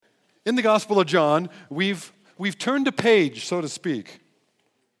In the Gospel of John, we've turned a page, so to speak.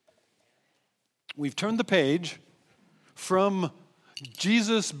 We've turned the page from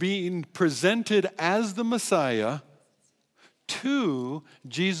Jesus being presented as the Messiah to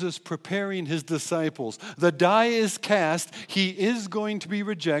Jesus preparing his disciples. The die is cast. He is going to be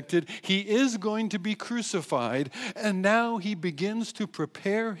rejected. He is going to be crucified. And now he begins to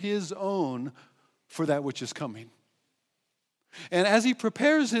prepare his own for that which is coming. And as he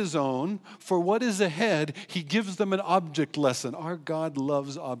prepares his own for what is ahead, he gives them an object lesson. Our God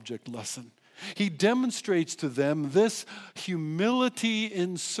loves object lesson. He demonstrates to them this humility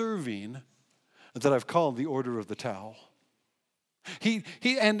in serving that I've called the order of the towel.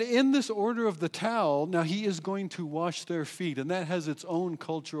 And in this order of the towel, now he is going to wash their feet, and that has its own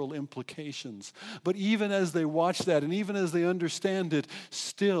cultural implications. But even as they watch that, and even as they understand it,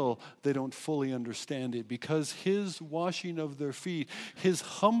 still they don't fully understand it, because his washing of their feet, his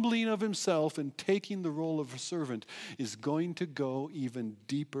humbling of himself and taking the role of a servant is going to go even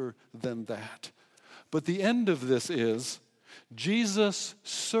deeper than that. But the end of this is Jesus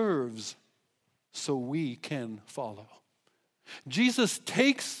serves so we can follow. Jesus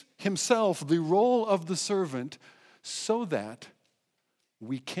takes himself the role of the servant so that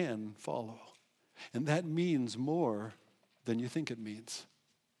we can follow. And that means more than you think it means.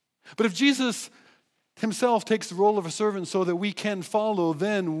 But if Jesus himself takes the role of a servant so that we can follow,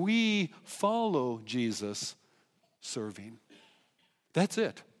 then we follow Jesus serving. That's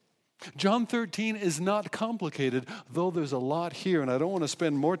it. John 13 is not complicated, though there's a lot here, and I don't want to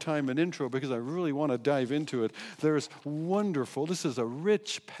spend more time in intro because I really want to dive into it. This is a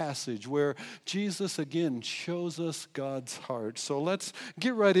rich passage where Jesus again shows us God's heart. So let's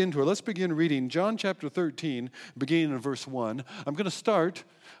get right into it. Let's begin reading John chapter 13, beginning in verse 1. I'm going to start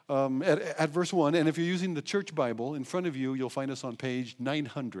at verse 1, and if you're using the church Bible in front of you, you'll find us on page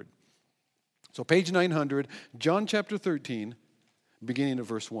 900. So page 900, John chapter 13, beginning at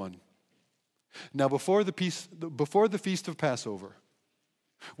verse 1. Now before the feast of Passover,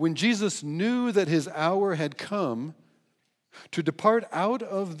 when Jesus knew that his hour had come to depart out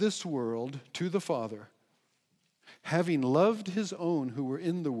of this world to the Father, having loved his own who were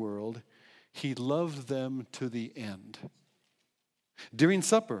in the world, he loved them to the end. During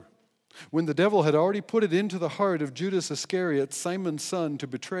supper, when the devil had already put it into the heart of Judas Iscariot, Simon's son, to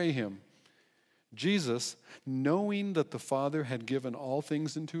betray him, Jesus, knowing that the Father had given all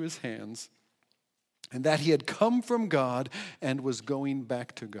things into his hands, and that he had come from God and was going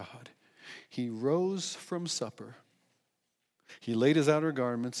back to God, he rose from supper. He laid his outer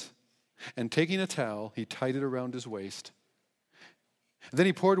garments, and taking a towel, he tied it around his waist. Then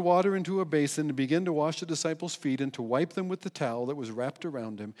he poured water into a basin and began to wash the disciples' feet and to wipe them with the towel that was wrapped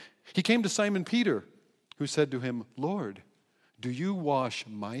around him. He came to Simon Peter, who said to him, "Lord, do you wash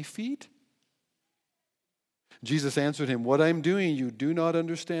my feet?" Jesus answered him, "What I am doing you do not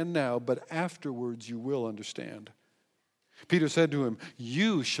understand now, but afterwards you will understand." Peter said to him,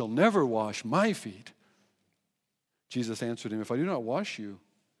 "You shall never wash my feet." Jesus answered him, "If I do not wash you,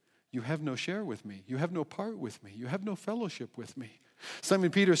 you have no share with me. You have no part with me. You have no fellowship with me." Simon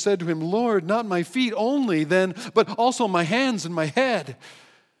Peter said to him, "Lord, not my feet only then, but also my hands and my head."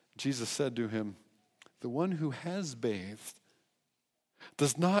 Jesus said to him, "The one who has bathed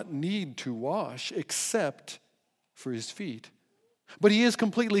does not need to wash except for his feet. But he is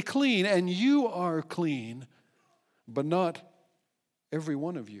completely clean, and you are clean, but not every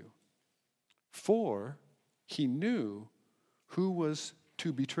one of you." For he knew who was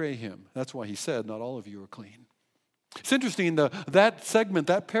to betray him. That's why he said, "Not all of you are clean." It's interesting, that segment,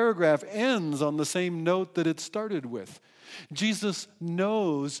 that paragraph ends on the same note that it started with. Jesus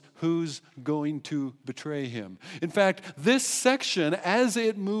knows who's going to betray him. In fact, this section, as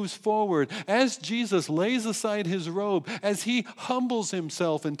it moves forward, as Jesus lays aside his robe, as he humbles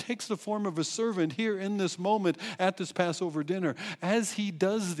himself and takes the form of a servant here in this moment at this Passover dinner, as he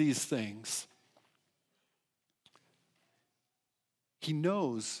does these things, he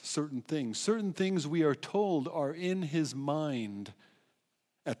knows certain things. Certain things we are told are in his mind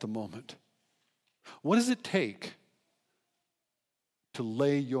at the moment. What does it take to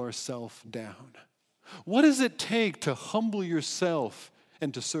lay yourself down? What does it take to humble yourself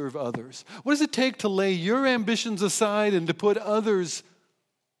and to serve others? What does it take to lay your ambitions aside and to put others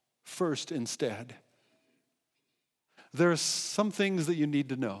first instead? There are some things that you need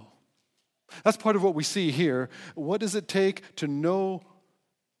to know. That's part of what we see here. What does it take to know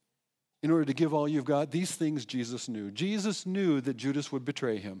in order to give all you've got? These things Jesus knew. Jesus knew that Judas would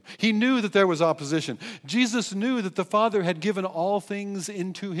betray him. He knew that there was opposition. Jesus knew that the Father had given all things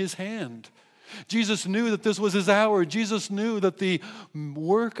into his hand. Jesus knew that this was his hour. Jesus knew that the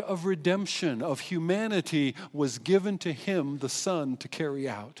work of redemption of humanity was given to him, the Son, to carry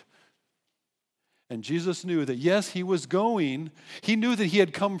out. And Jesus knew that, yes, he was going. He knew that he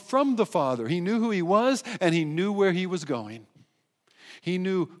had come from the Father. He knew who he was, and he knew where he was going. He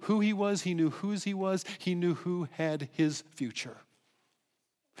knew who he was. He knew whose he was. He knew who had his future.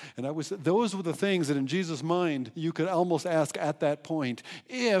 And those were the things that in Jesus' mind you could almost ask at that point,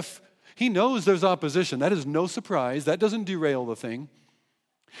 if he knows there's opposition. That is no surprise. That doesn't derail the thing.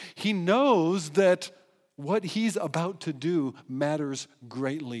 He knows that what he's about to do matters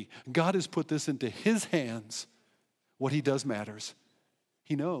greatly. God has put this into his hands. What he does matters.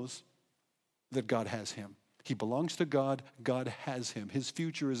 He knows that God has him. He belongs to God. God has him. His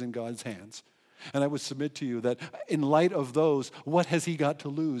future is in God's hands. And I would submit to you that in light of those, what has he got to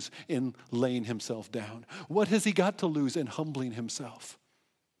lose in laying himself down? What has he got to lose in humbling himself?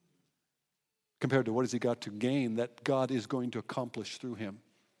 Compared to what has he got to gain that God is going to accomplish through him?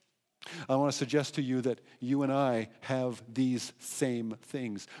 I want to suggest to you that you and I have these same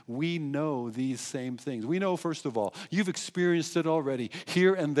things. We know these same things. We know, first of all, you've experienced it already,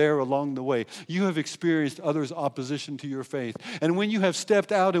 here and there along the way. You have experienced others' opposition to your faith. And when you have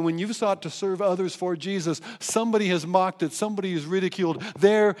stepped out and when you've sought to serve others for Jesus, somebody has mocked it, somebody has ridiculed.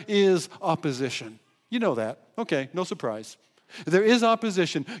 There is opposition. You know that. Okay, no surprise. There is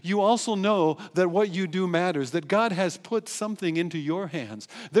opposition. You also know that what you do matters, that God has put something into your hands.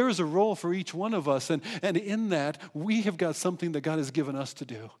 There is a role for each one of us, and in that, we have got something that God has given us to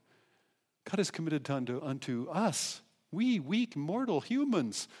do. God has committed unto us, we weak, mortal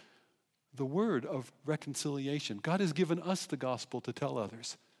humans, the word of reconciliation. God has given us the gospel to tell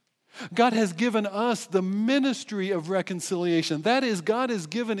others. God has given us the ministry of reconciliation. That is, God has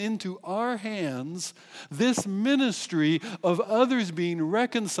given into our hands this ministry of others being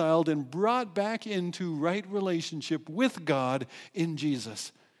reconciled and brought back into right relationship with God in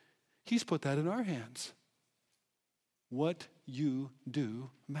Jesus. He's put that in our hands. What you do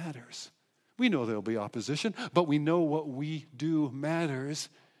matters. We know there'll be opposition, but we know what we do matters.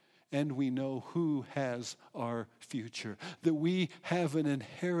 And we know who has our future. That we have an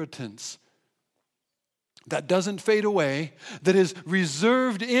inheritance that doesn't fade away, that is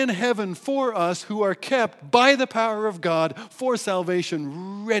reserved in heaven for us who are kept by the power of God for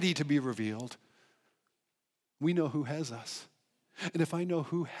salvation, ready to be revealed. We know who has us. And if I know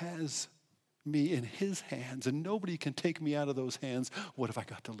who has me in his hands and nobody can take me out of those hands, what have I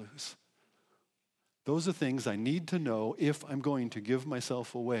got to lose? Those are things I need to know if I'm going to give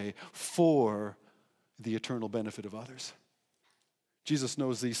myself away for the eternal benefit of others. Jesus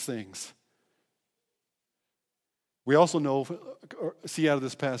knows these things. We also know, or see out of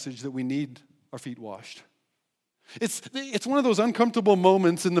this passage, that we need our feet washed. It's one of those uncomfortable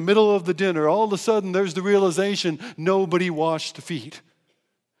moments in the middle of the dinner. All of a sudden, there's the realization nobody washed feet.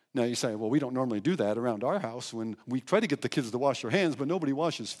 Now you say, well, we don't normally do that around our house when we try to get the kids to wash their hands, but nobody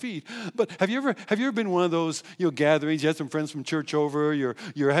washes feet. But have you ever been one of those gatherings? You had some friends from church over.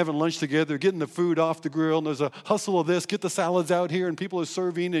 You're having lunch together, getting the food off the grill, and there's a hustle of this. Get the salads out here, and people are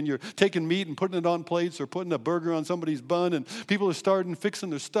serving, and you're taking meat and putting it on plates or putting a burger on somebody's bun, and people are starting fixing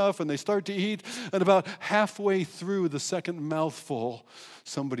their stuff, and they start to eat. And about halfway through the second mouthful,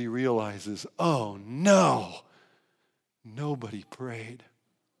 somebody realizes, oh no, nobody prayed.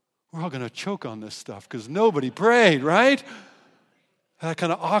 We're all going to choke on this stuff because nobody prayed, right? That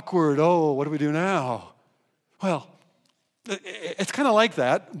kind of awkward, oh, what do we do now? Well, it's kind of like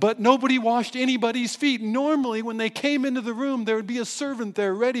that, but nobody washed anybody's feet. Normally, when they came into the room, there would be a servant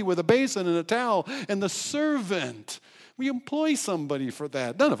there ready with a basin and a towel, and the servant, we employ somebody for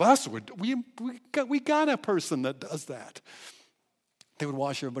that. None of us would. We got a person that does that. They would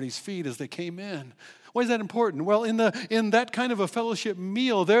wash everybody's feet as they came in. Why is that important? Well, in that kind of a fellowship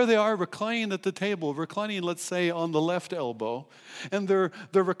meal, there they are reclining at the table, reclining, let's say, on the left elbow. And they're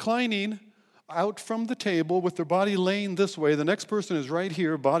reclining out from the table with their body laying this way. The next person is right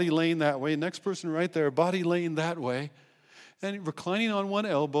here, body laying that way. Next person right there, body laying that way. And reclining on one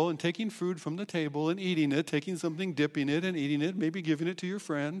elbow and taking food from the table and eating it, taking something, dipping it and eating it, maybe giving it to your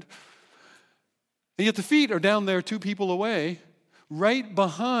friend. And yet the feet are down there 2 people away, right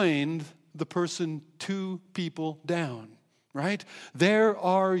behind the person 2 people down, right? There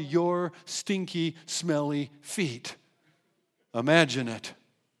are your stinky, smelly feet. Imagine it.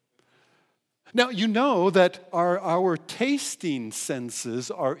 Now, you know that our tasting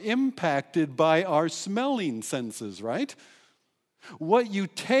senses are impacted by our smelling senses, right? What you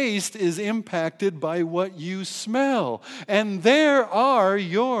taste is impacted by what you smell. And there are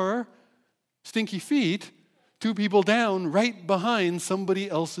your stinky feet 2 people down right behind somebody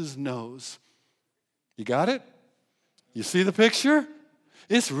else's nose. You got it? You see the picture?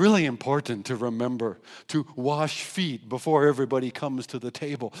 It's really important to remember to wash feet before everybody comes to the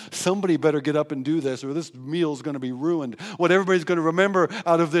table. Somebody better get up and do this or this meal's going to be ruined. What everybody's going to remember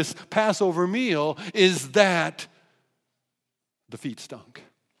out of this Passover meal is that the feet stunk.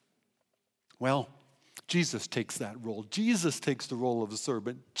 Well, Jesus takes that role. Jesus takes the role of the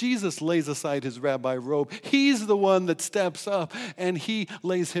servant. Jesus lays aside his rabbi robe. He's the one that steps up and he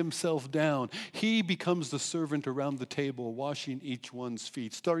lays himself down. He becomes the servant around the table, washing each one's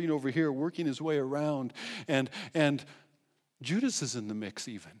feet, starting over here, working his way around. And Judas is in the mix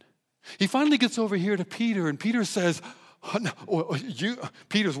even. He finally gets over here to Peter, and Peter says,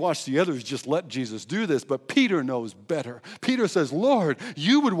 Peter's watched the others just let Jesus do this, but Peter knows better. Peter says, Lord,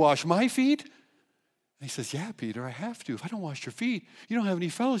 you would wash my feet? And he says, yeah, Peter, I have to. If I don't wash your feet, you don't have any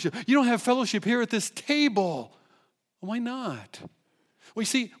fellowship. You don't have fellowship here at this table. Why not? Well, you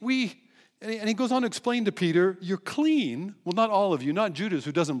see, and he goes on to explain to Peter, you're clean. Well, not all of you, not Judas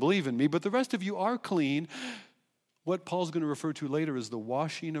who doesn't believe in me, but the rest of you are clean. What Paul's going to refer to later is the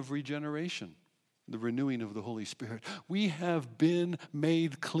washing of regeneration, the renewing of the Holy Spirit. We have been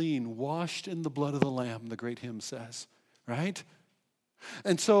made clean, washed in the blood of the Lamb, the great hymn says, right?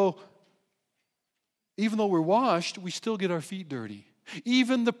 And so, even though we're washed, we still get our feet dirty.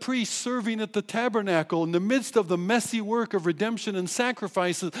 Even the priests serving at the tabernacle, in the midst of the messy work of redemption and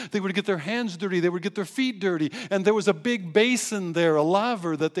sacrifices, they would get their hands dirty, they would get their feet dirty, and there was a big basin there, a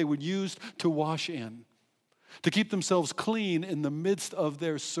laver that they would use to wash in, to keep themselves clean in the midst of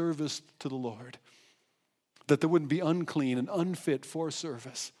their service to the Lord, that they wouldn't be unclean and unfit for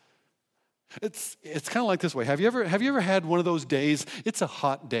service. It's kind of like this way. Have you ever had one of those days? It's a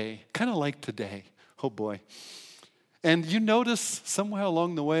hot day, kind of like today. Oh boy. And you notice somewhere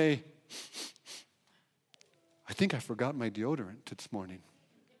along the way, I think I forgot my deodorant this morning.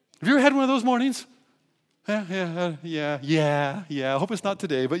 Have you ever had one of those mornings? Yeah. I hope it's not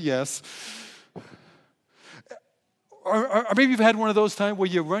today, but yes. Or maybe you've had one of those times where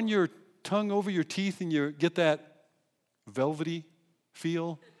you run your tongue over your teeth and you get that velvety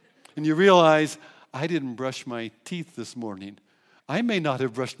feel, and you realize, I didn't brush my teeth this morning. I may not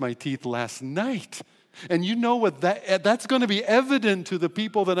have brushed my teeth last night. And you know what that's going to be evident to the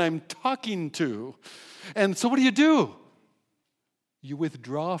people that I'm talking to. And so what do? You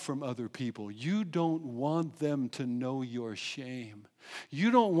withdraw from other people. You don't want them to know your shame.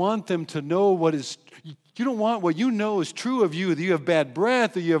 You don't want them to know you don't want what you know is true of you, that you have bad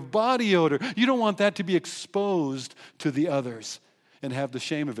breath, that you have body odor. You don't want that to be exposed to the others and have the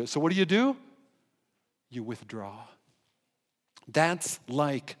shame of it. So what do? You withdraw. That's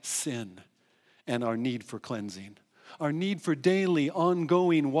like sin and our need for cleansing. Our need for daily,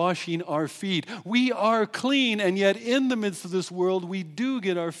 ongoing washing our feet. We are clean, and yet in the midst of this world, we do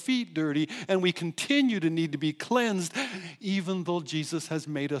get our feet dirty, and we continue to need to be cleansed, even though Jesus has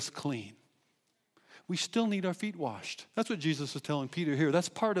made us clean. We still need our feet washed. That's what Jesus is telling Peter here. That's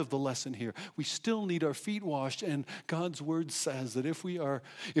part of the lesson here. We still need our feet washed, and God's word says that if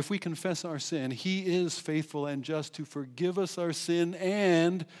we confess our sin, He is faithful and just to forgive us our sin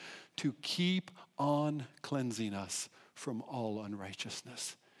and to keep on cleansing us from all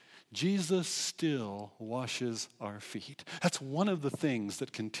unrighteousness. Jesus still washes our feet. That's one of the things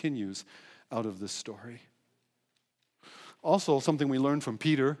that continues out of this story. Also, something we learn from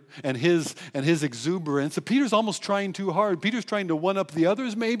Peter and his exuberance. Peter's almost trying too hard. Peter's trying to one-up the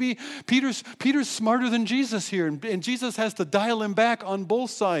others, maybe. Peter's smarter than Jesus here, and Jesus has to dial him back on both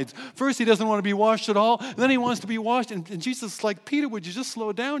sides. First, he doesn't want to be washed at all. And then he wants to be washed, and Jesus is like, Peter, would you just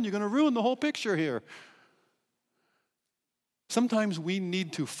slow down? You're going to ruin the whole picture here. Sometimes we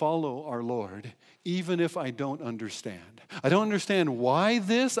need to follow our Lord, even if I don't understand. I don't understand why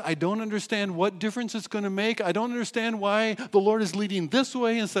this. I don't understand what difference it's going to make. I don't understand why the Lord is leading this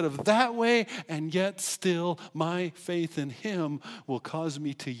way instead of that way. And yet still, my faith in Him will cause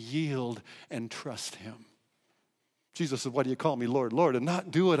me to yield and trust Him. Jesus said, why do you call me Lord, Lord, and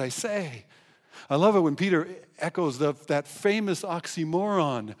not do what I say? I love it when Peter echoes that famous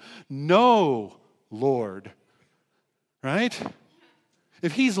oxymoron, no, Lord. Right?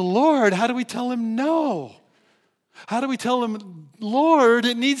 If He's Lord, how do we tell Him no? How do we tell Him, Lord,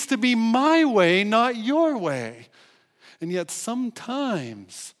 it needs to be my way, not your way? And yet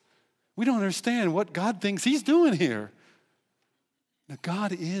sometimes we don't understand what God thinks He's doing here. Now,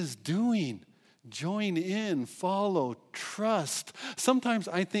 God is doing. Join in, follow, trust. Sometimes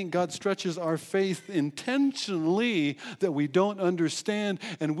I think God stretches our faith intentionally that we don't understand,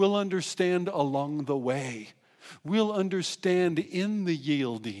 and we'll understand along the way. We'll understand in the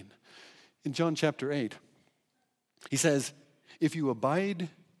yielding. In John chapter 8, He says, if you abide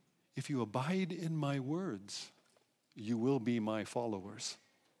if you abide in my words, you will be my followers.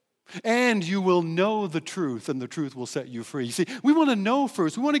 And you will know the truth, and the truth will set you free. You see, we want to know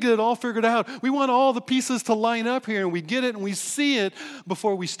first. We want to get it all figured out. We want all the pieces to line up here, and we get it and we see it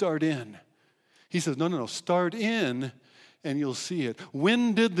before we start in. He says, no, start in and you'll see it.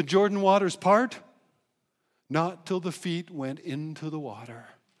 When did the Jordan waters part? Not till the feet went into the water.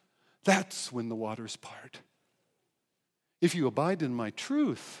 That's when the waters part. If you abide in my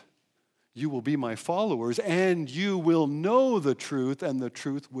truth, you will be my followers, and you will know the truth, and the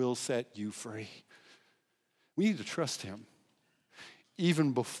truth will set you free. We need to trust him.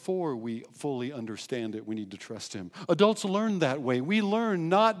 Even before we fully understand it, we need to trust him. Adults learn that way. We learn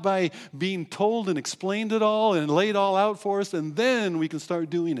not by being told and explained it all and laid all out for us, and then we can start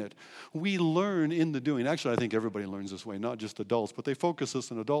doing it. We learn in the doing. Actually, I think everybody learns this way, not just adults, but they focus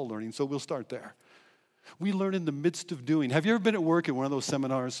us on adult learning, so we'll start there. We learn in the midst of doing. Have you ever been at work at one of those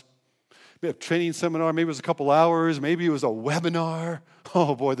seminars? A training seminar, maybe it was a couple hours, maybe it was a webinar.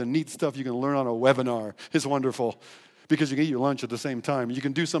 Oh boy, the neat stuff you can learn on a webinar is wonderful because you can eat your lunch at the same time. You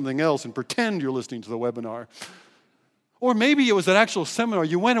can do something else and pretend you're listening to the webinar. Or maybe it was an actual seminar.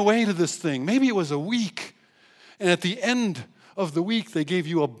 You went away to this thing. Maybe it was a week. And at the end of the week, they gave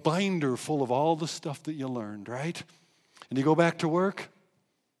you a binder full of all the stuff that you learned, right? And you go back to work.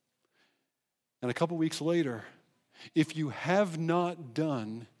 And a couple weeks later, if you have not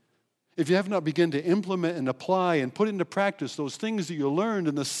begun to implement and apply and put into practice those things that you learned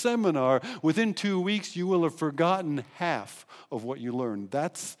in the seminar, within 2 weeks you will have forgotten half of what you learned.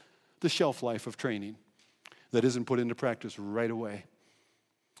 That's the shelf life of training that isn't put into practice right away.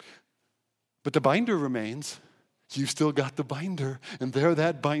 But the binder remains. You've still got the binder, and there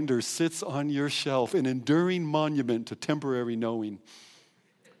that binder sits on your shelf, an enduring monument to temporary knowing.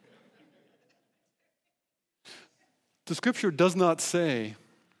 The scripture does not say,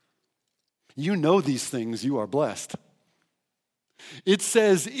 you know these things, you are blessed. It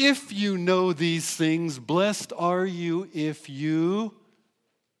says, if you know these things, blessed are you if you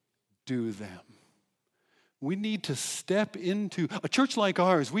do them. We need to step into a church like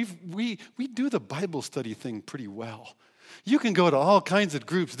ours. We do the Bible study thing pretty well. You can go to all kinds of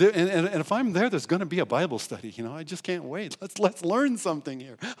groups, and if I'm there, there's going to be a Bible study. I just can't wait. Let's learn something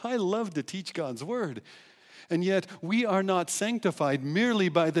here. I love to teach God's word. And yet, we are not sanctified merely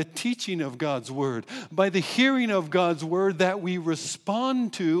by the teaching of God's word, by the hearing of God's word that we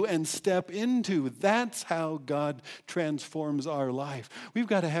respond to and step into. That's how God transforms our life. We've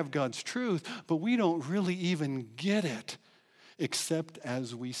got to have God's truth, but we don't really even get it except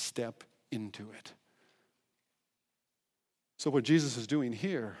as we step into it. So what Jesus is doing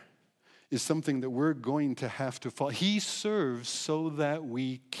here is something that we're going to have to follow. He serves so that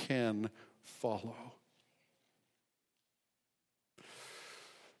we can follow.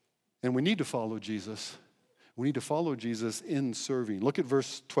 And we need to follow Jesus. We need to follow Jesus in serving. Look at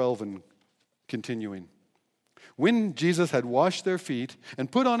verse 12 and continuing. When Jesus had washed their feet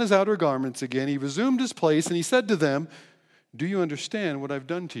and put on his outer garments again, he resumed his place and he said to them, do you understand what I've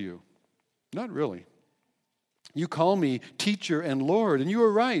done to you? Not really. You call me teacher and Lord, and you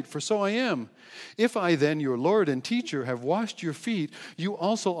are right, for so I am. If I then, your Lord and teacher, have washed your feet, you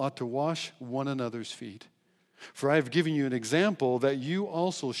also ought to wash one another's feet. For I have given you an example that you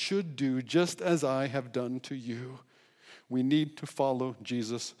also should do just as I have done to you. We need to follow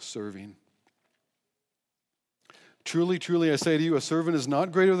Jesus serving. Truly, truly, I say to you, a servant is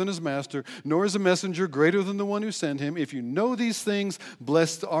not greater than his master, nor is a messenger greater than the one who sent him. If you know these things,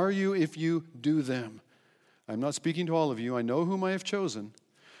 blessed are you if you do them. I'm not speaking to all of you. I know whom I have chosen.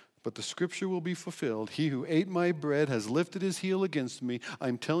 But the scripture will be fulfilled. He who ate my bread has lifted his heel against me.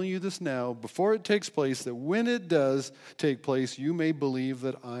 I'm telling you this now, before it takes place, that when it does take place, you may believe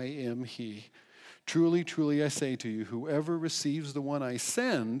that I am he. Truly, truly, I say to you, whoever receives the one I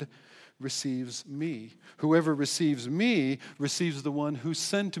send receives me. Whoever receives me receives the one who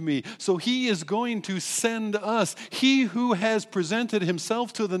sent me. So he is going to send us. He who has presented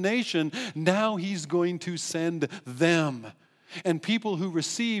himself to the nation, now he's going to send them. And people who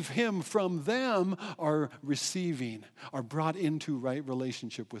receive him from them are brought into right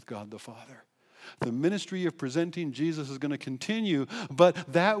relationship with God the Father. The ministry of presenting Jesus is going to continue, but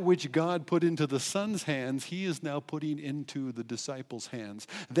that which God put into the Son's hands, he is now putting into the disciples' hands.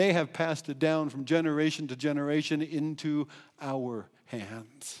 They have passed it down from generation to generation into our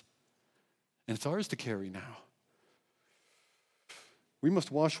hands. And it's ours to carry now. We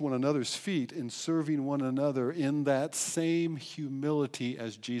must wash one another's feet in serving one another in that same humility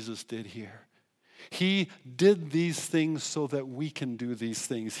as Jesus did here. He did these things so that we can do these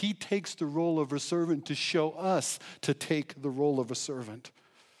things. He takes the role of a servant to show us to take the role of a servant.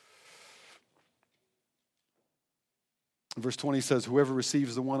 Verse 20 says, whoever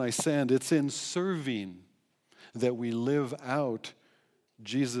receives the one I send, it's in serving that we live out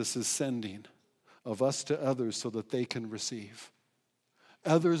Jesus' sending of us to others so that they can receive.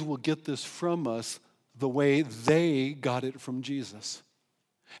 Others will get this from us the way they got it from Jesus.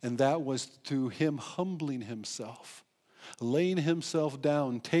 And that was through him humbling himself, laying himself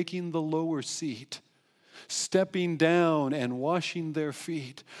down, taking the lower seat, stepping down and washing their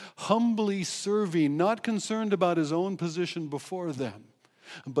feet, humbly serving, not concerned about his own position before them,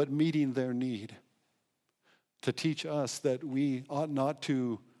 but meeting their need. To teach us that we ought not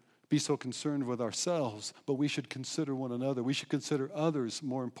to be so concerned with ourselves, but we should consider one another. We should consider others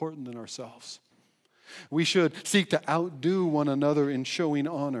more important than ourselves. We should seek to outdo one another in showing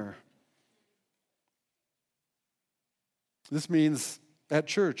honor. This means at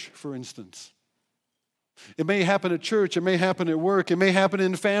church, for instance. It may happen at church, it may happen at work, it may happen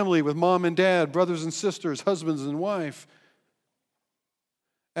in family with mom and dad, brothers and sisters, husbands and wife.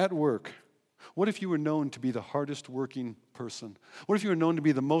 At work, what if you were known to be the hardest working person? What if you were known to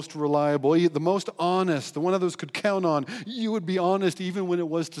be the most reliable, the most honest, the one others could count on? You would be honest even when it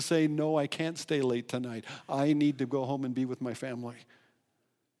was to say, no, I can't stay late tonight. I need to go home and be with my family.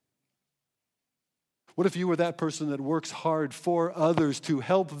 What if you were that person that works hard for others to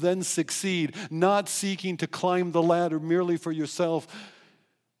help them succeed, not seeking to climb the ladder merely for yourself,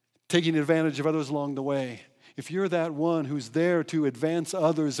 taking advantage of others along the way? If you're that one who's there to advance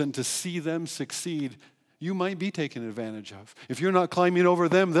others and to see them succeed, you might be taken advantage of. If you're not climbing over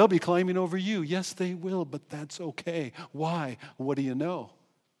them, they'll be climbing over you. Yes, they will, but that's okay. Why? What do you know?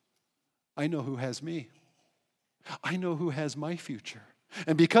 I know who has me. I know who has my future.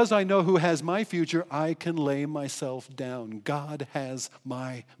 And because I know who has my future, I can lay myself down. God has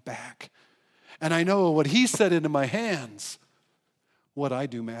my back. And I know what he set into my hands. What I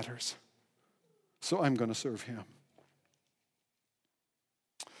do matters. So I'm going to serve him.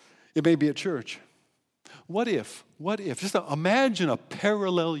 It may be at church. What if, just imagine a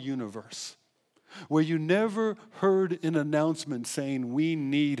parallel universe where you never heard an announcement saying we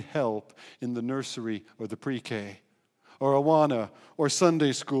need help in the nursery or the pre-K or Awana or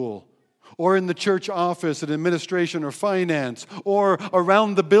Sunday school or in the church office at administration or finance or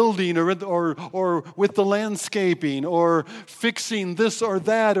around the building or with the landscaping or fixing this or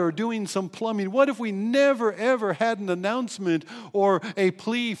that or doing some plumbing. What if we never ever had an announcement or a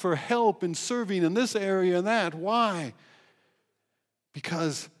plea for help in serving in this area and that? Why?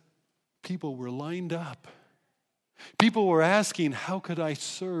 Because people were lined up. People were asking, how could I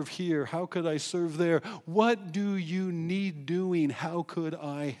serve here? How could I serve there? What do you need doing? How could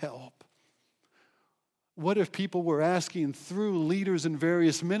I help? What if people were asking through leaders in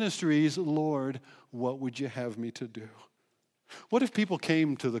various ministries, Lord, what would you have me to do? What if people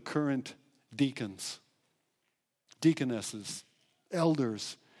came to the current deacons, deaconesses,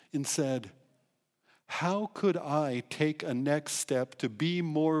 elders, and said, how could I take a next step to be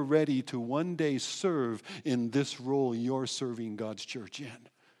more ready to one day serve in this role you're serving God's church in?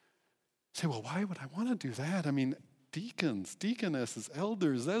 Say, well, why would I want to do that? I mean, deacons, deaconesses,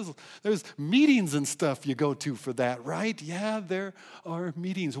 elders, there's meetings and stuff you go to for that, right? Yeah, there are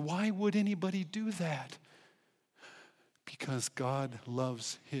meetings. Why would anybody do that? Because God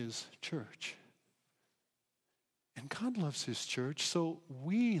loves his church. And God loves his church, so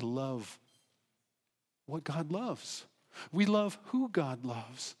we love what God loves. We love who God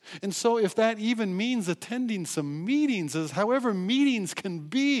loves. And so if that even means attending some meetings, as however meetings can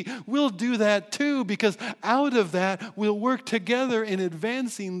be, we'll do that too, because out of that, we'll work together in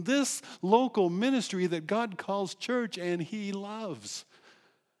advancing this local ministry that God calls church and he loves.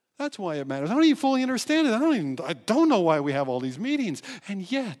 That's why it matters. I don't even fully understand it. I don't know why we have all these meetings.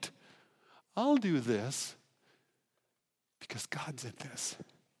 And yet, I'll do this because God's in this.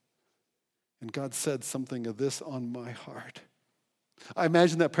 And God said something of this on my heart. I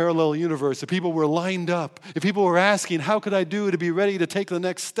imagine that parallel universe. If people were lined up, if people were asking, how could I do to be ready to take the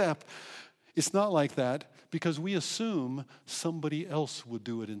next step? It's not like that because we assume somebody else would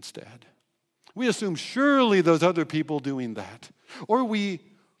do it instead. We assume surely those other people doing that. Or we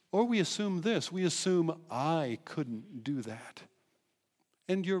assume this. We assume I couldn't do that.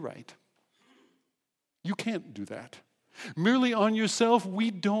 And you're right. You can't do that. Merely on yourself,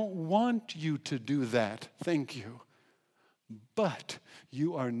 we don't want you to do that. Thank you. But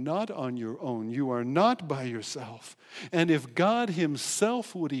you are not on your own. You are not by yourself. And if God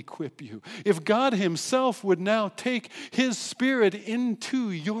himself would equip you, if God himself would now take his Spirit into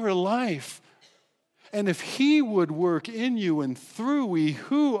your life, and if he would work in you and through you,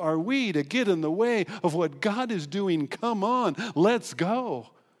 who are we to get in the way of what God is doing? Come on, let's go.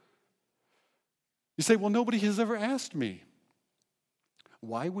 You say, well, nobody has ever asked me.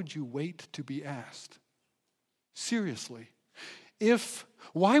 Why would you wait to be asked? Seriously.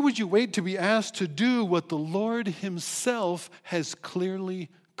 Why would you wait to be asked to do what the Lord himself has clearly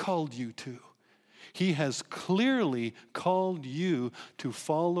called you to? He has clearly called you to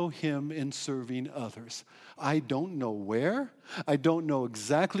follow him in serving others. I don't know where. I don't know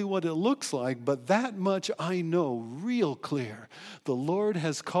exactly what it looks like, but that much I know real clear. The Lord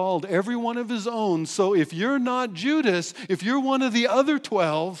has called every one of his own, so if you're not Judas, if you're one of the other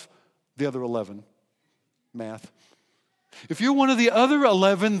 12, the other 11, math. If you're one of the other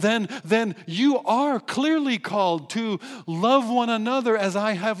 11, then you are clearly called to love one another as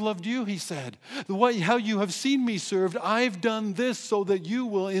I have loved you, he said. How you have seen me served, I've done this so that you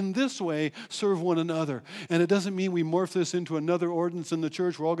will in this way serve one another. And it doesn't mean we morph this into another ordinance in the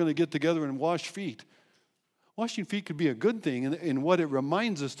church. We're all going to get together and wash feet. Washing feet could be a good thing in what it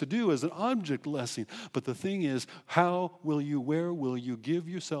reminds us to do as an object lesson. But the thing is, where will you give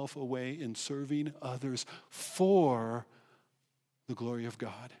yourself away in serving others for the glory of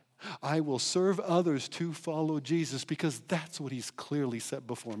God? I will serve others to follow Jesus because that's what he's clearly set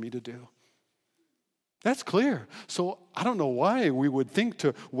before me to do. That's clear. So I don't know why we would think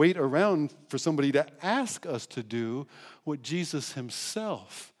to wait around for somebody to ask us to do what Jesus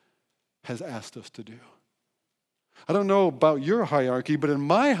himself has asked us to do. I don't know about your hierarchy, but in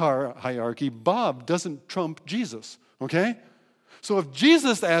my hierarchy, Bob doesn't trump Jesus, okay? So if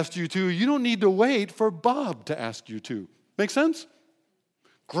Jesus asked you to, you don't need to wait for Bob to ask you to. Make sense?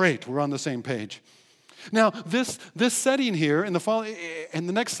 Great, we're on the same page. Now, this setting here in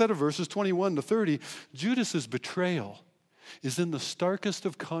the next set of verses, 21 to 30, Judas's betrayal is in the starkest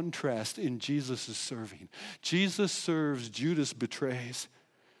of contrast in Jesus' serving. Jesus serves, Judas betrays.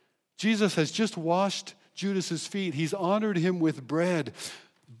 Jesus has just washed Judas's feet. He's honored him with bread.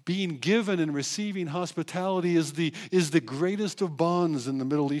 Being given and receiving hospitality is the greatest of bonds in the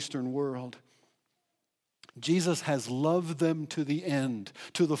Middle Eastern world. Jesus has loved them to the end,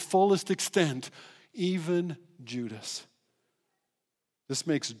 to the fullest extent, even Judas. This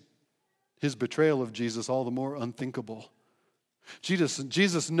makes his betrayal of Jesus all the more unthinkable.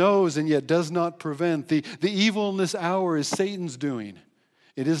 Jesus knows and yet does not prevent. The evil in this hour is Satan's doing.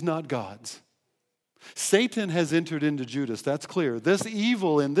 It is not God's. Satan has entered into Judas, that's clear. This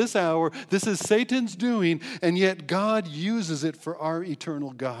evil in this hour, this is Satan's doing, and yet God uses it for our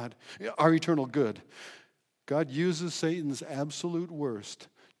eternal good. God uses Satan's absolute worst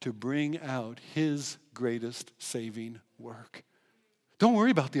to bring out his greatest saving work. Don't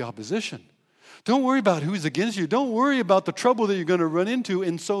worry about the opposition. Don't worry about who's against you. Don't worry about the trouble that you're going to run into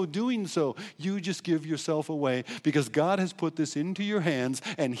in so doing so. You just give yourself away because God has put this into your hands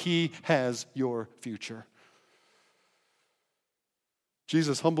and he has your future.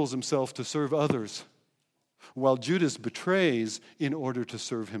 Jesus humbles himself to serve others while Judas betrays in order to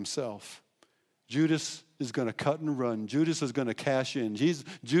serve himself. Judas is going to cut and run. Judas is going to cash in.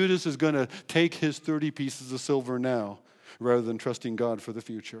 Judas is going to take his 30 pieces of silver now rather than trusting God for the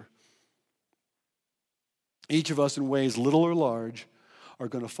future. Each of us in ways little or large are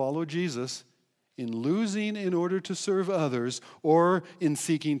going to follow Jesus in losing in order to serve others or in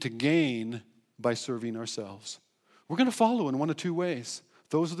seeking to gain by serving ourselves. We're going to follow in one of two ways.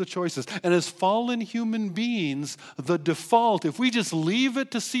 Those are the choices. And as fallen human beings, the default, if we just leave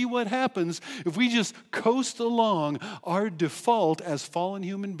it to see what happens, if we just coast along, our default as fallen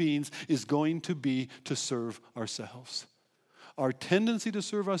human beings is going to be to serve ourselves. Our tendency to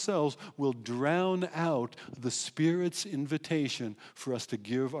serve ourselves will drown out the Spirit's invitation for us to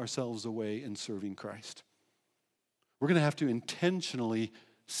give ourselves away in serving Christ. We're going to have to intentionally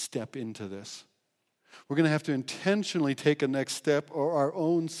step into this. We're going to have to intentionally take a next step or our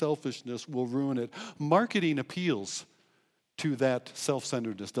own selfishness will ruin it. Marketing appeals to that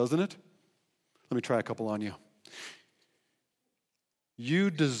self-centeredness, doesn't it? Let me try a couple on you. You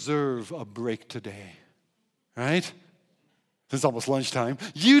deserve a break today, right? It's almost lunchtime.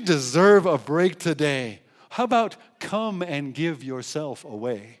 You deserve a break today. How about come and give yourself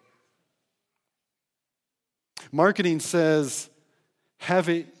away? Marketing says, have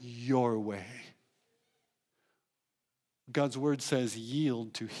it your way. God's word says,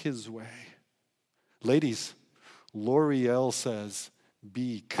 yield to his way. Ladies, L'Oreal says,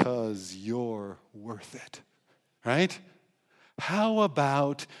 because you're worth it. Right? How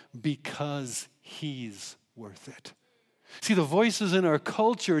about because he's worth it? See, the voices in our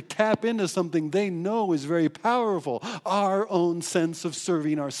culture tap into something they know is very powerful, our own sense of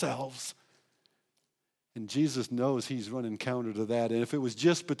serving ourselves. And Jesus knows he's running counter to that. And if it was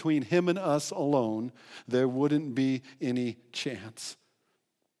just between him and us alone, there wouldn't be any chance.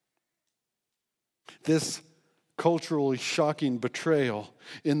 This culturally shocking betrayal,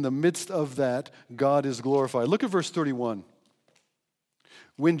 in the midst of that, God is glorified. Look at verse 31.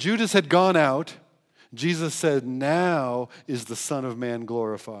 When Judas had gone out, Jesus said, "Now is the Son of Man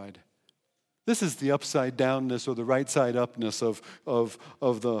glorified." This is the upside downness or the right side upness of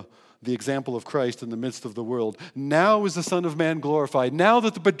the example of Christ in the midst of the world. Now is the Son of Man glorified. Now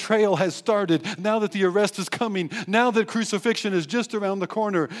that the betrayal has started, now that the arrest is coming, now that crucifixion is just around the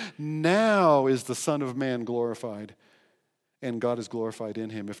corner, now is the Son of Man glorified. And God is glorified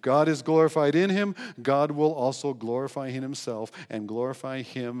in him. If God is glorified in him, God will also glorify him himself and glorify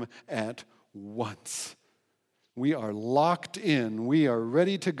him at once. We are locked in. We are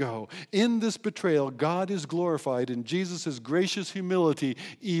ready to go. In this betrayal, God is glorified in Jesus' gracious humility,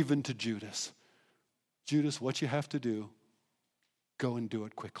 even to Judas. Judas, what you have to do, go and do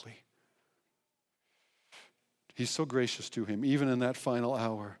it quickly. He's so gracious to him, even in that final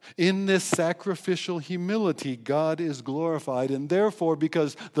hour. In this sacrificial humility, God is glorified. And therefore,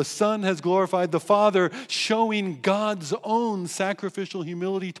 because the Son has glorified the Father, showing God's own sacrificial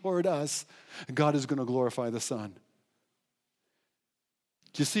humility toward us, God is going to glorify the Son.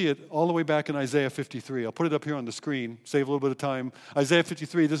 You see it all the way back in Isaiah 53. I'll put it up here on the screen, save a little bit of time. Isaiah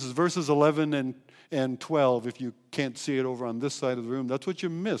 53, this is verses 11 and 12. If you can't see it over on this side of the room, that's what you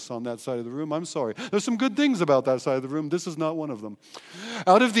miss on that side of the room. I'm sorry. There's some good things about that side of the room. This is not one of them.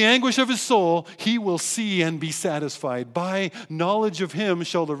 Out of the anguish of his soul, he will see and be satisfied. By knowledge of him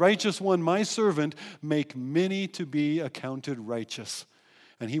shall the righteous one, my servant, make many to be accounted righteous.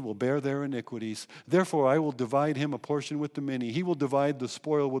 And he will bear their iniquities. Therefore, I will divide him a portion with the many. He will divide the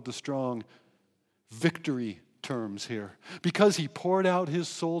spoil with the strong. Victory terms here. Because he poured out his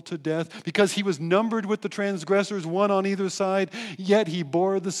soul to death, because he was numbered with the transgressors, one on either side, yet he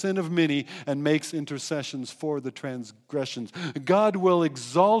bore the sin of many and makes intercessions for the transgressions. God will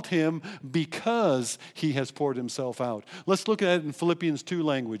exalt him because he has poured himself out. Let's look at it in Philippians 2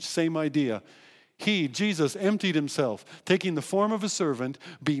 language. Same idea. He, Jesus, emptied himself, taking the form of a servant,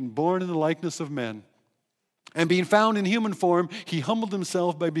 being born in the likeness of men. And being found in human form, he humbled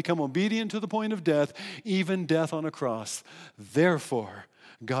himself by becoming obedient to the point of death, even death on a cross. Therefore,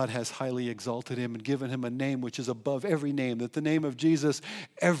 God has highly exalted him and given him a name which is above every name, that the name of Jesus,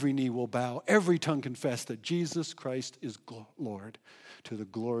 every knee will bow, every tongue confess that Jesus Christ is Lord, to the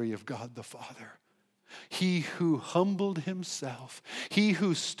glory of God the Father. He who humbled himself, he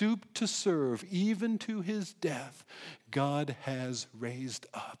who stooped to serve, even to his death, God has raised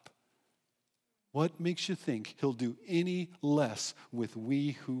up. What makes you think he'll do any less with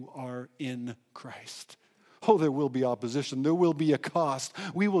we who are in Christ? Oh, there will be opposition. There will be a cost.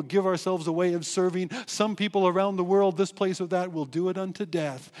 We will give ourselves a way of serving. Some people around the world, this place or that, will do it unto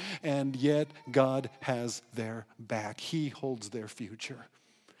death. And yet God has their back. He holds their future.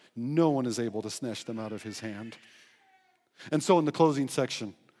 No one is able to snatch them out of his hand. And so in the closing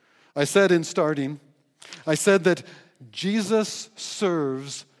section, I said that Jesus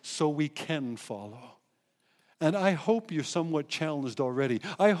serves so we can follow. And I hope you're somewhat challenged already.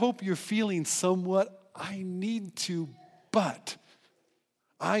 I hope you're feeling somewhat, I need to, but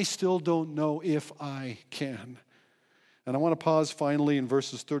I still don't know if I can. And I want to pause finally in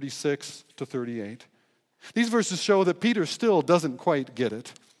verses 36 to 38. These verses show that Peter still doesn't quite get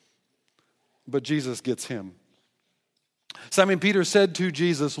it, but Jesus gets him. Simon Peter said to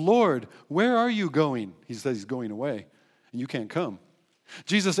Jesus, "Lord, where are you going?" He says he's going away, and you can't come.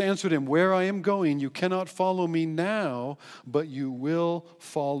 Jesus answered him, "Where I am going, you cannot follow me now, but you will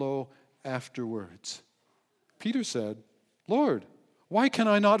follow afterwards." Peter said, "Lord, why can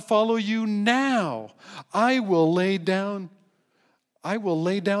I not follow you now? I will lay down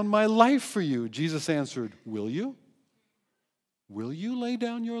my life for you." Jesus answered, "Will you? Will you lay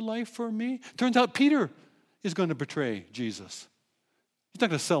down your life for me?" Turns out Peter is going to betray Jesus. He's not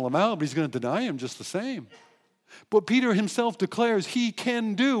going to sell him out, but he's going to deny him just the same. But Peter himself declares he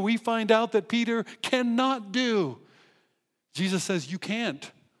can do. We find out that Peter cannot do. Jesus says, "You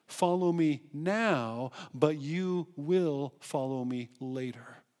can't follow me now, but you will follow me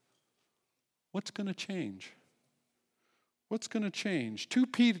later." What's going to change? What's going to change? Two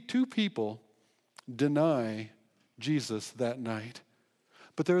people deny Jesus that night.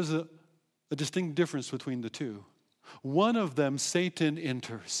 But there's a distinct difference between the two. One of them, Satan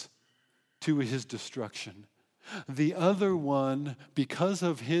enters to his destruction. The other one, because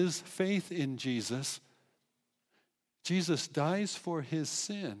of his faith in Jesus, Jesus dies for his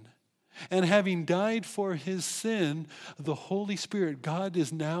sin. And having died for his sin, the Holy Spirit, God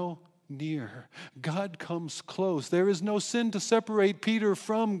is now near. God comes close. There is no sin to separate Peter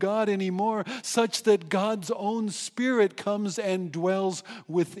from God anymore, such that God's own Spirit comes and dwells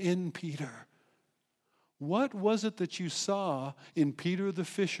within Peter. What was it that you saw in Peter the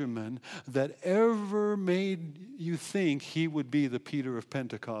fisherman that ever made you think he would be the Peter of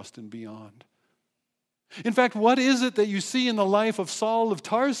Pentecost and beyond? In fact, what is it that you see in the life of Saul of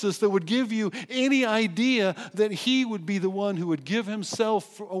Tarsus that would give you any idea that he would be the one who would give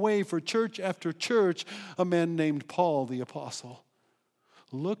himself away for church after church, a man named Paul the Apostle?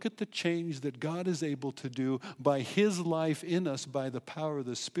 Look at the change that God is able to do by his life in us by the power of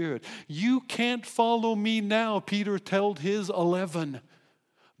the Spirit. You can't follow me now, Peter told his 11,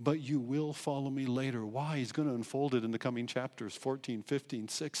 but you will follow me later. Why? He's going to unfold it in the coming chapters, 14, 15,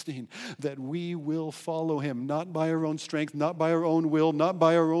 16, that we will follow him, not by our own strength, not by our own will, not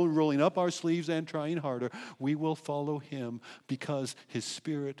by our own rolling up our sleeves and trying harder. We will follow him because his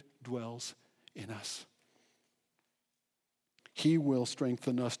Spirit dwells in us. He will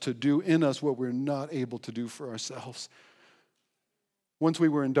strengthen us to do in us what we're not able to do for ourselves. Once we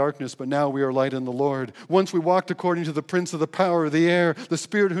were in darkness, but now we are light in the Lord. Once we walked according to the prince of the power of the air, the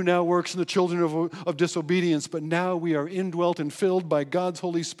spirit who now works in the children of disobedience, but now we are indwelt and filled by God's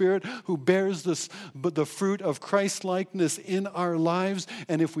Holy Spirit who bears the fruit of Christ-likeness in our lives.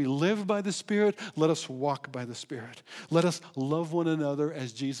 And if we live by the Spirit, let us walk by the Spirit. Let us love one another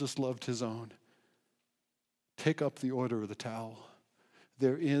as Jesus loved his own. Take up the order of the towel.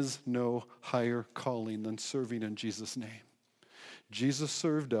 There is no higher calling than serving in Jesus' name. Jesus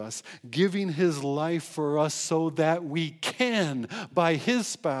served us, giving his life for us so that we can, by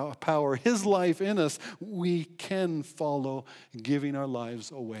his power, his life in us, we can follow, giving our lives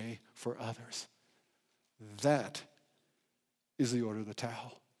away for others. That is the order of the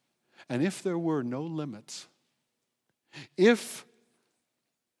towel. And if there were no limits, if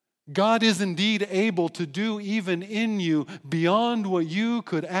God is indeed able to do even in you beyond what you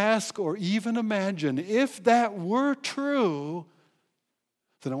could ask or even imagine, if that were true,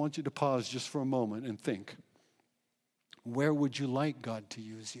 then I want you to pause just for a moment and think, where would you like God to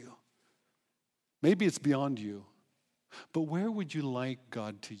use you? Maybe it's beyond you, but where would you like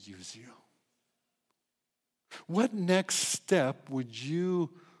God to use you? What next step would you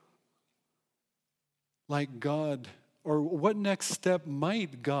like God, or what next step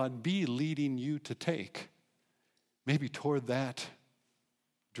might God be leading you to take? Maybe toward that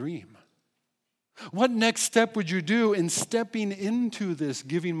dream. What next step would you do in stepping into this,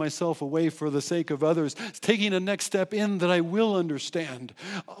 giving myself away for the sake of others, taking a next step in that I will understand,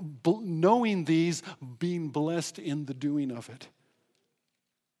 knowing these, being blessed in the doing of it?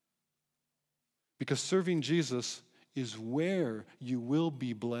 Because serving Jesus is where you will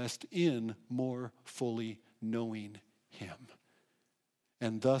be blessed in more fully knowing him.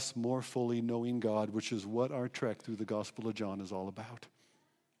 And thus more fully knowing God, which is what our trek through the Gospel of John is all about.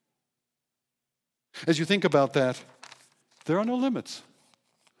 As you think about that, there are no limits.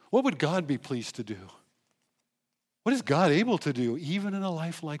 What would God be pleased to do? What is God able to do, even in a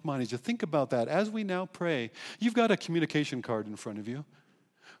life like mine? As you think about that, as we now pray, you've got a communication card in front of you.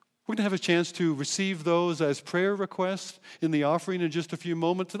 We're going to have a chance to receive those as prayer requests in the offering in just a few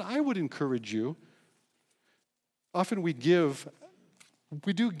moments. And I would encourage you, often we do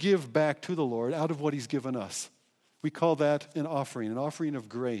give back to the Lord out of what he's given us. We call that an offering of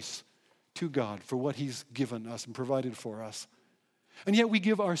grace to God for what he's given us and provided for us. And yet we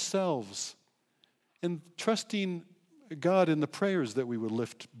give ourselves and trusting God in the prayers that we would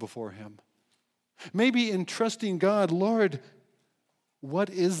lift before him. Maybe in trusting God, Lord, what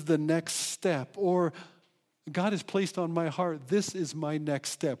is the next step? Or God has placed on my heart, this is my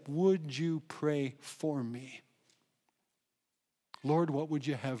next step. Would you pray for me? Lord, what would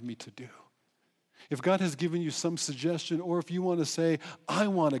you have me to do? If God has given you some suggestion, or if you want to say, I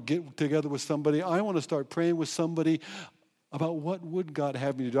want to get together with somebody, I want to start praying with somebody about what would God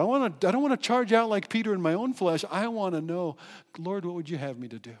have me to do. I don't want to charge out like Peter in my own flesh. I want to know, Lord, what would you have me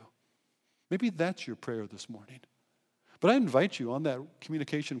to do? Maybe that's your prayer this morning. But I invite you on that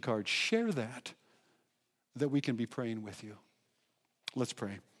communication card, share that we can be praying with you. Let's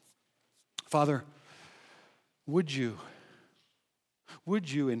pray. Father, would you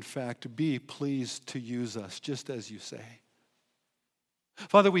in fact be pleased to use us just as you say?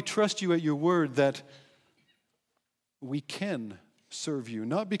 Father, we trust you at your word that we can serve you,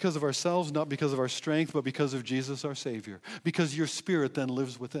 not because of ourselves, not because of our strength, but because of Jesus our Savior, because your Spirit then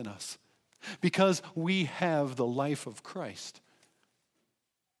lives within us, because we have the life of Christ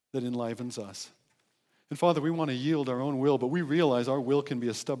that enlivens us. And Father, we want to yield our own will, but we realize our will can be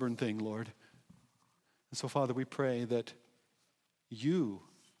a stubborn thing, Lord. And so, Father, we pray that you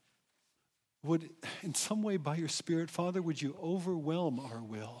would, in some way by your Spirit, Father, would you overwhelm our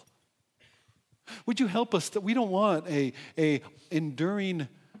will? Would you help us that we don't want a enduring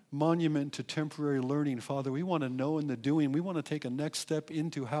monument to temporary learning, Father, we want to know in the doing. We want to take a next step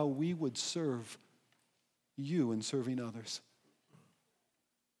into how we would serve you in serving others.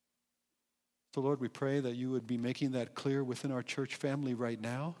 So, Lord, we pray that you would be making that clear within our church family right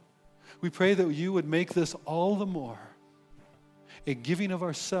now. We pray that you would make this all the more a giving of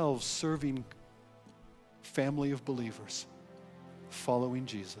ourselves, serving family of believers, following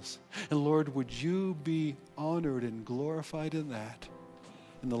Jesus. And Lord, would you be honored and glorified in that,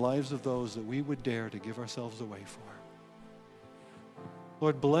 in the lives of those that we would dare to give ourselves away for.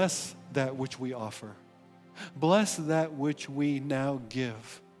 Lord, bless that which we offer. Bless that which we now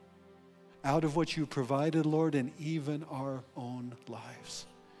give out of what you provided, Lord, and even our own lives.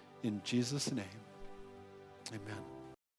 In Jesus' name, amen.